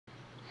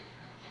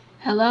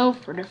Hello,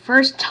 for the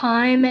first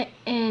time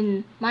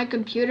in my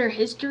computer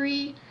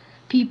history,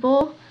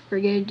 people,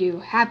 we're going to do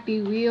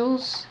Happy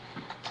Wheels.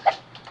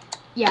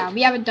 Yeah,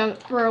 we haven't done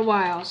it for a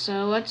while,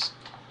 so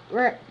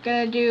we're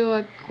going to do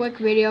a quick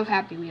video of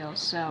Happy Wheels,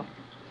 so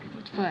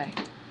let's play.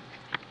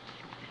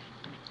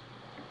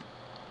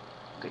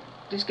 Okay,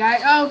 this guy,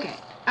 oh, okay,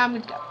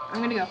 I'm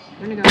gonna go.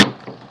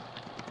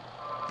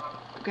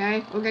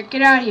 Okay,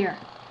 get out of here.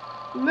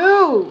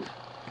 Move!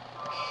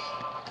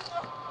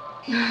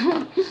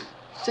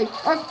 It's like,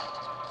 oh.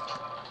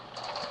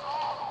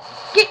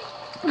 Get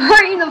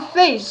right in the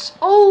face!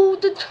 Oh,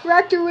 the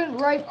tractor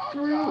went right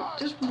through,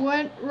 just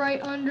went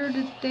right under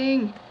the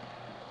thing.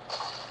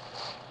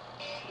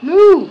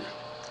 Move!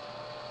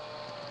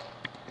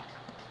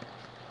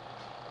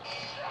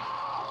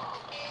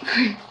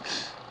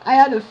 I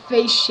had a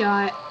face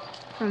shot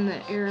from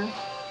the arrow.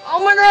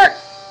 Oh my god!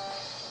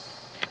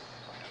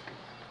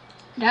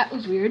 That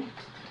was weird.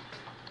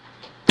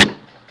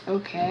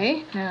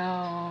 Okay,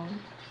 now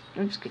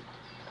let's get.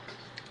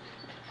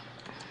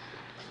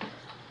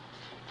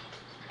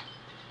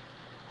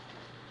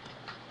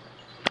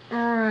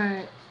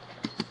 Alright.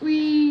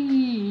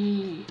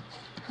 Wee.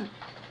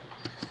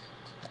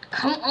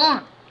 Come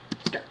on.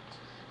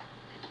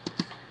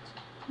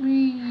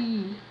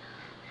 Wee.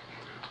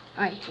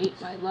 I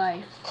hate my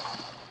life.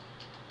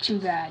 Too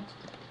bad.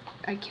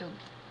 I killed.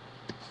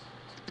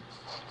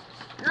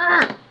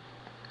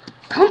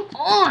 Come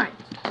on.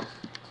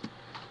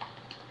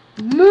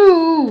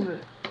 Move.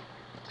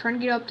 Trying to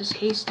get up this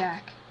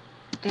haystack.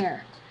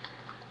 There.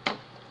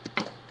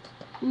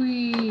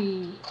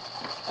 Wee.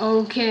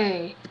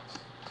 Okay.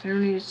 I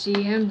don't need to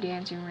see him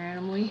dancing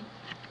randomly.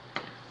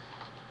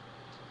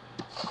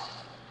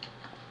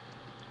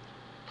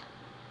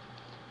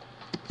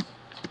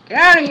 Get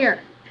out of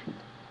here!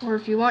 Or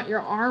if you want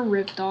your arm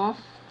ripped off,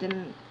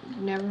 then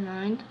never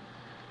mind.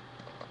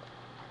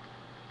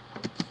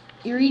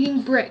 You're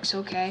eating bricks,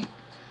 okay?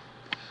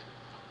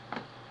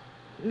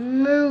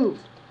 Move!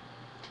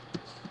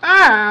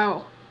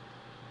 Ow!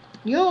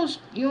 You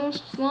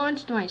almost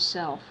launched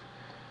myself.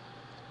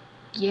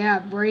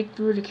 Yeah, right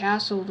through the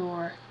castle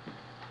door.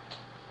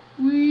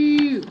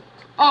 Woo!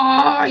 Oh,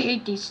 I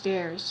hate these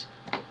stairs.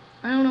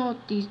 I don't know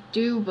what these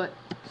do, but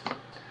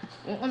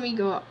let me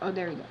go up. Oh,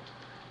 there we go.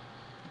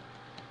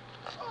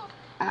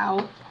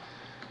 Ow.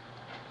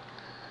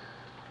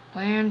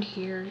 Land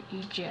here,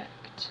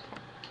 eject.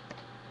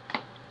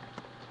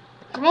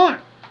 Come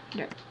on!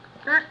 There.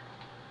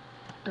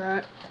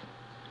 That.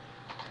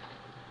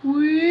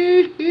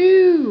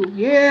 Woohoo!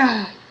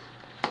 Yeah!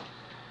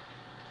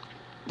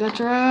 That's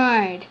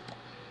right.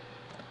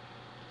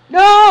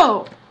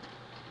 No!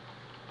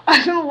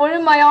 What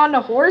am I on,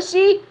 the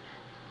horsey?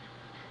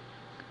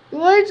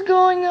 What's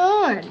going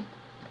on?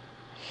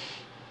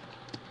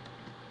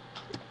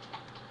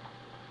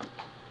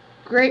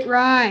 Great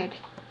ride.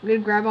 I'm gonna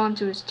grab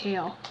onto his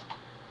tail.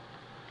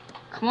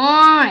 Come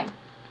on!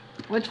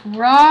 Let's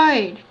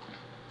ride!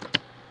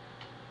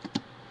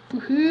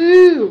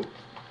 Woohoo!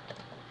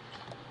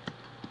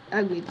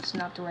 I believe it's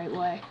not the right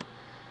way.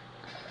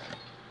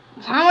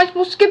 How am I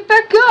supposed to get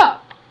back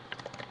up?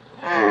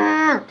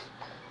 I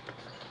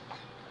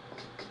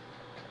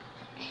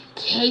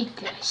hate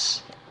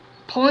this.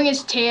 Pulling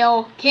his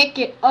tail, can't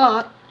get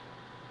up.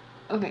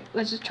 Okay,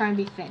 let's just try and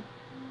be thin.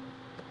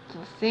 So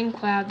a thin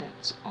cloud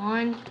that's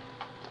on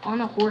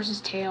a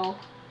horse's tail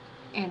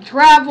and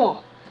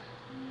travel.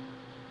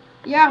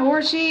 Yeah,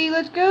 horsey,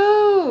 let's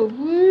go.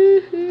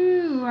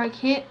 Woohoo! I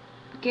can't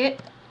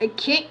get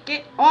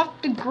off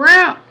the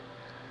ground.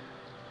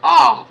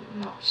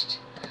 Almost.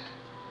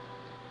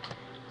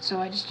 So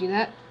I just do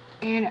that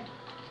and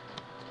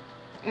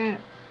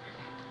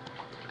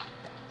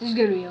this is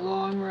gonna be a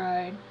long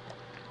ride.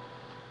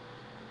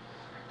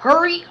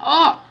 Hurry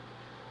up!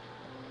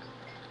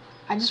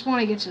 I just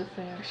want to get to the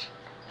finish.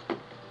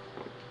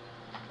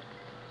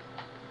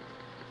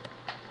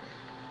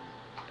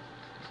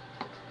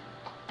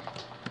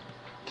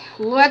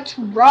 Let's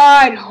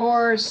ride,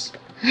 horse!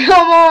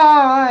 Come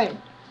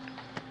on!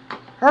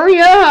 Hurry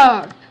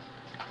up!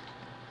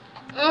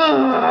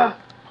 Ugh!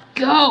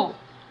 Go!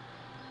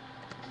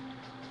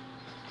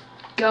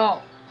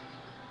 Go!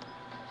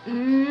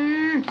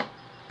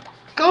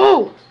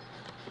 Go!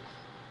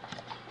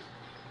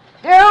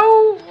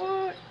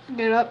 No!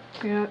 Get up!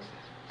 Get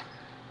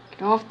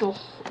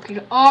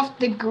off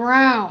the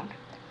ground!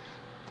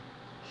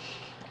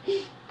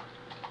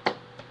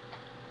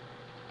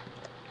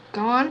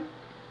 Gone?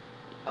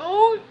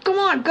 Oh, come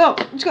on, go!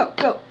 Let's go!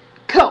 Go!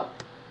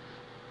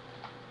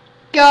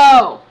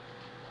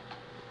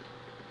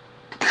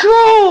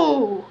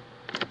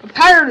 I'm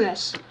tired of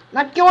this.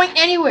 Not going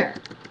anywhere.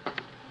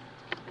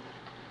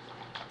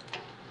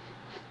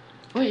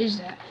 What is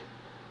that?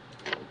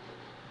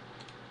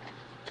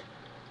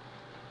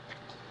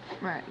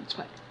 Alright, let's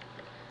play.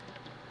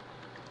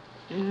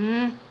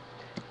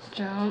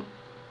 Jump.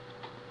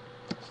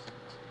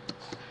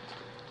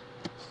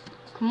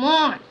 Come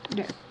on.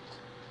 There.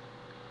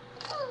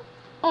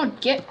 Oh,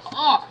 get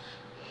off.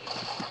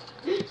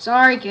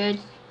 Sorry, kid.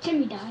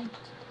 Timmy died.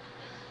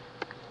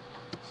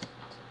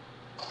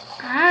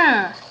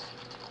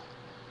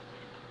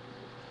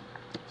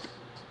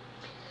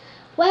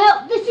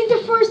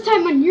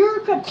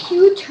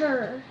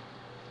 computer.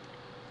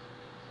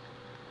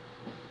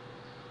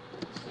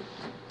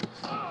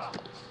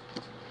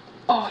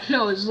 Oh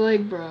no, his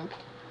leg broke.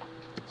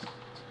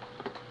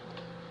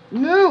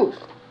 Move!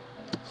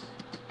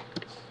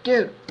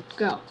 Dude,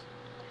 go.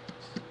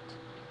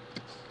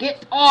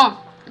 Get off!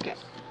 Okay.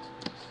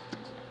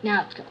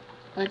 Now let's go.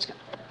 Let's go.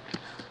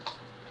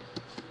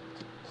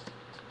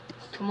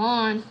 Come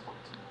on.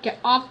 Get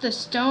off the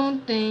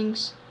stone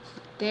things.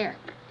 There.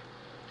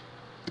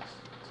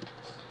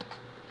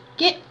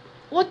 Get...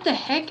 What the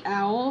heck,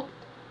 Owl?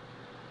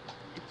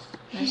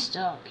 Messed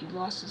up. He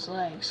lost his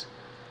legs.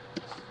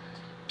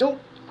 Don't...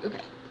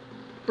 Okay.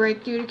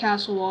 Break through the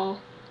castle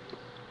wall.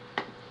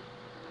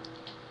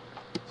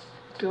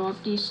 Go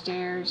up these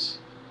stairs.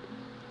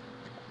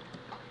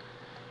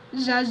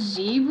 Is that a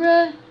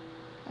zebra?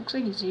 Looks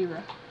like a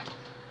zebra.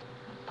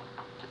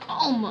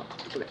 Almost.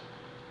 Okay.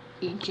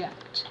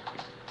 Eject.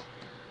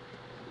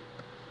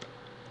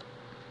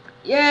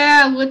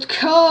 Yeah, let's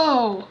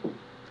go!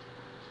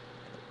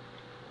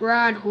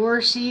 Ride,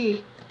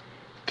 horsey.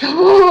 Come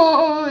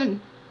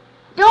on!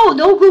 No,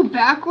 don't go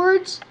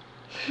backwards.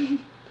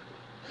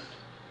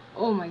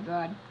 Oh my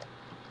god.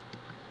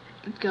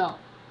 Let's go.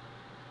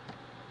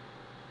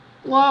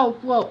 Whoa,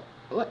 whoa.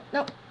 What?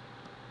 No.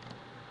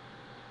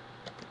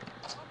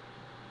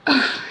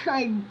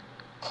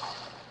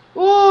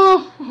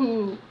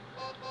 Whoa!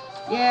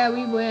 Yeah,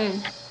 we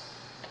win.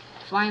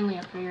 Finally,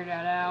 I figured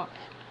that out.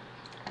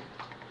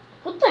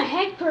 What the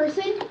heck,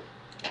 person?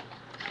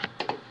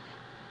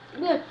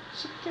 Look.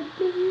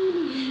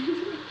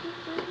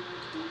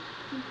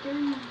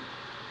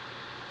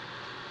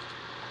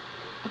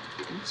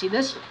 Can you see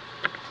this?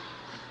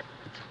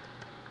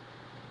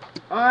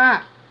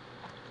 Ah!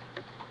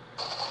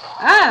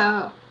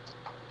 Oh!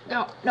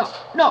 No, no,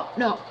 no,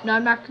 no, no!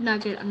 I'm not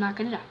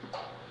gonna die.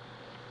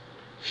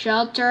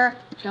 Shelter,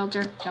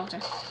 shelter, shelter.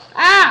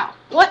 Ow!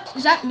 What?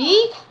 Is that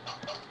me?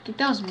 I think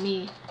that was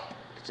me.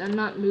 Because I'm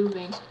not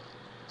moving.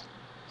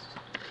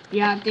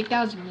 Yeah, I think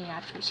that was me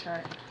after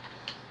start.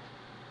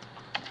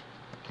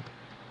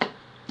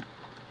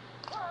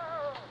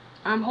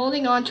 I'm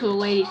holding on to a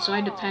lady, so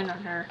I depend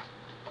on her.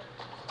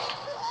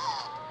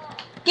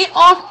 Get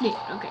off me!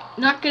 Okay,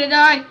 not gonna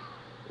die.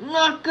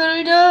 Not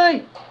gonna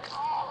die.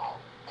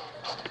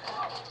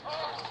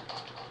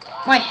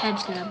 My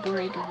head's gonna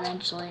break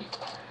eventually.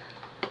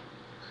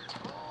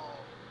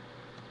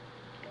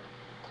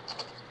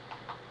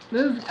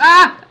 Move.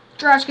 Ah!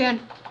 Trash can.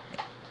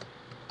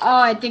 Oh,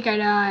 I think I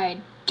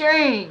died.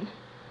 Dang.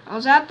 I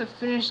was at the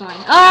finish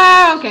line.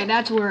 Oh, okay,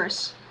 that's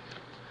worse.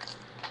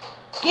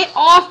 Get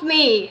off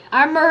me!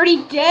 I'm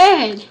already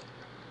dead.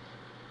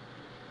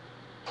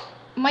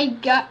 My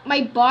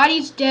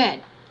body's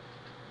dead.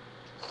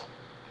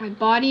 My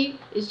body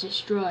is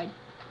destroyed.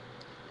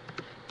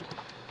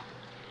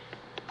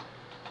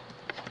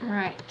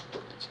 Alright,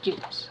 let's do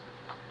this.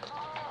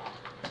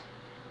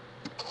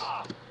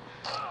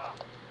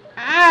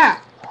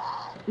 Ah!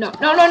 No,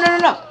 no, no, no, no,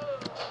 no.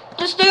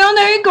 Just stay on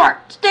there, Igor.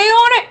 Stay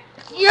on it.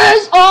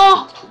 Yes!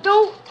 Oh!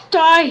 Don't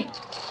die.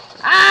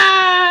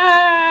 Ah!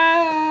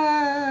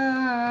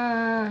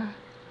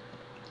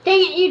 Dang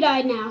it, you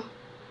died now.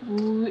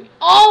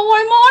 Oh,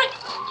 I'm on it!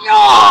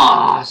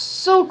 Yeah!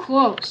 So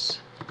close.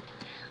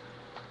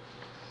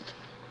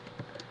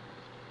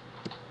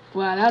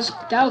 Wow, that's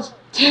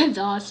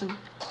awesome.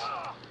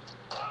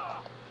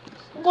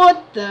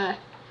 What the?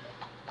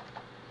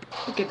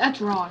 Okay,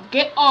 that's wrong.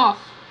 Get off.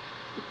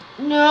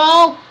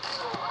 No!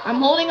 I'm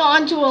holding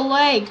on to a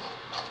leg.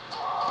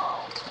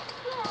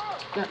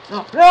 No,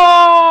 no,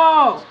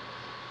 no!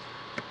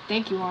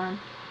 Thank you, arm.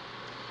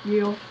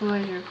 Real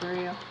pleasure for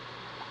you.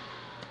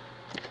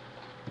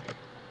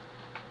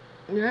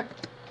 Yeah.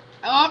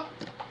 Oh.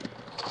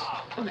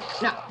 Okay,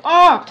 now.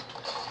 Oh!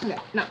 Okay,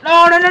 no,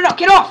 no, no, no, no,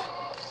 get off!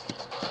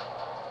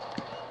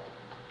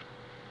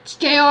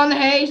 Stay on the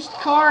haste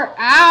car.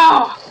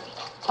 Ow!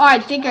 Oh, I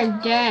think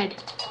I'm dead.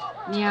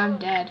 Yeah, I'm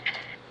dead.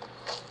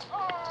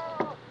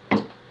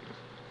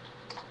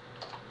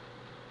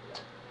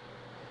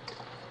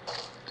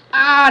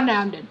 Ah,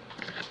 now I'm dead.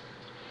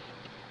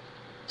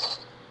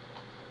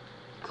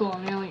 Cool,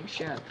 an alien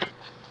ship.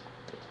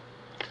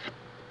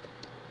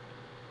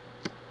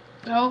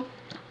 Oh.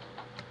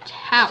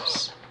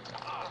 House.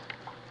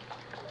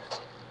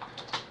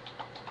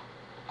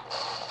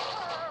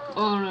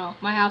 Oh no,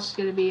 my house is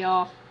gonna be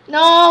off.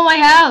 No, my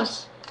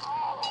house!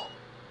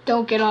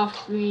 Don't get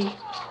off me.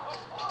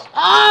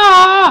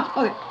 Ah!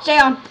 Okay, stay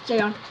on, stay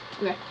on.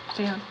 Okay,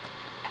 stay on.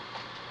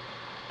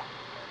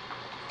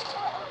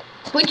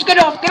 Please get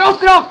off, get off,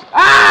 get off!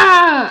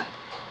 Ah!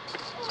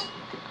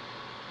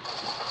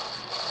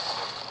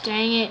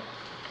 Dang it.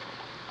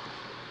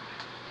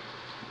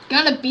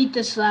 Gonna beat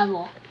this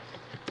level.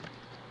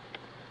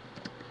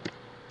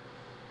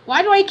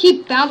 Why do I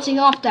keep bouncing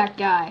off that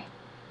guy?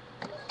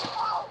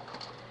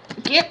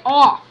 Get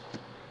off!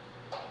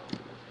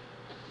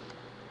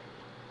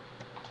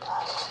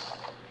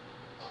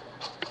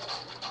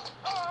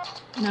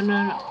 No,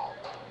 no, no.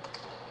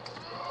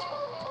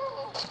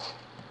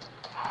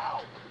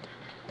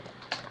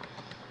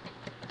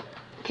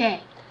 Okay.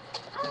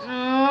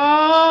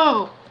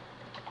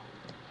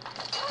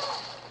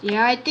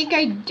 Yeah, I think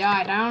I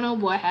died. I don't know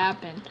what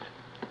happened.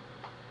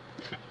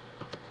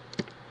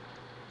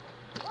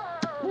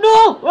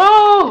 No!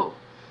 Oh!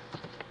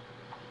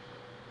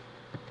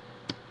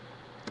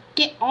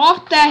 Get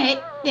off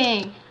that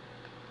thing.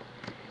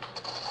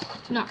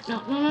 No.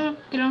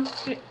 Get on.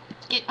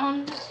 Get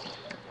on.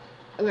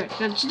 Okay,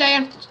 now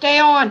stay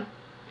on.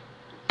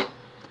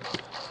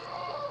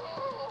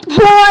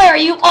 Why are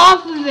you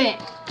off of it?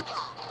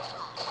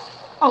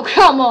 Oh,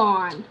 come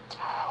on.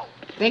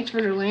 Thanks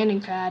for the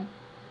landing pad.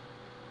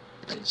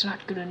 But it's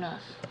not good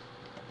enough.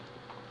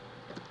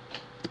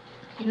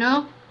 You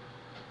know?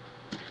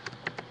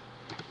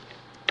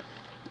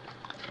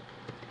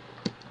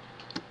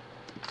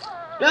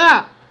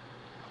 Ah!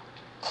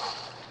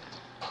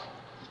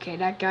 Okay,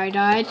 that guy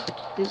died.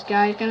 This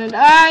guy's gonna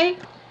die.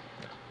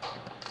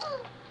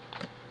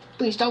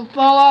 Please don't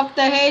fall off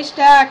the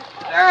haystack.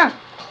 Ah!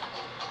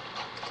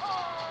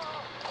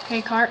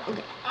 Okay, cart.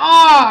 Okay.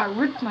 Ah!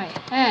 Ripped my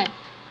head.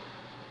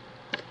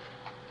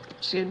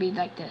 It's gonna be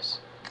like this.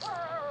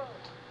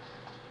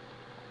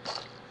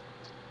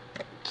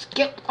 Let's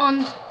get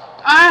on.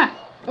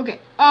 Ah! Okay.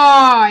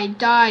 Ah! I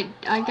died.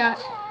 I got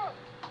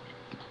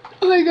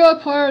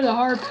part of the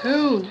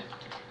harpoon.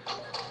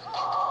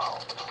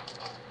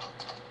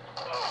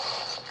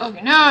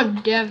 Okay, now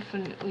I'm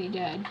definitely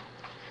dead.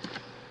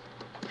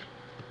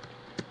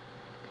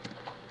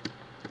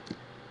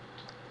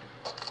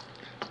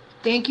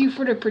 Thank you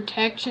for the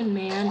protection,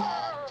 man.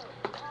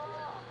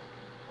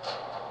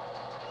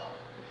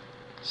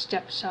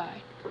 Step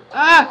aside.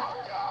 Ah!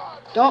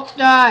 Don't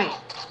die.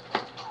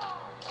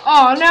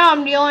 Oh, now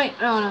I'm the only.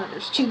 Oh no,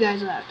 there's two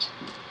guys left.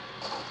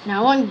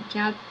 Now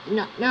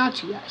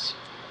two guys.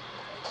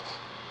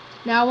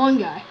 Now one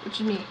guy, which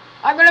is me.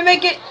 I'm gonna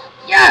make it.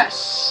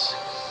 Yes.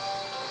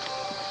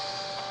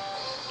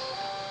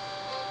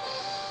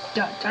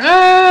 Da da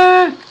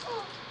da.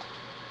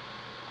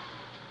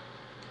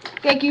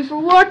 Thank you for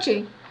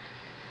watching.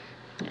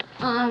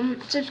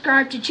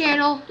 Subscribe to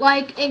channel,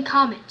 like, and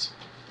comment.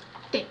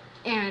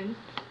 And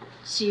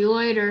see you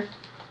later.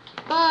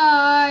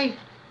 Bye.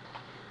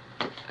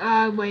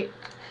 Wait.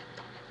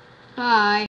 Bye.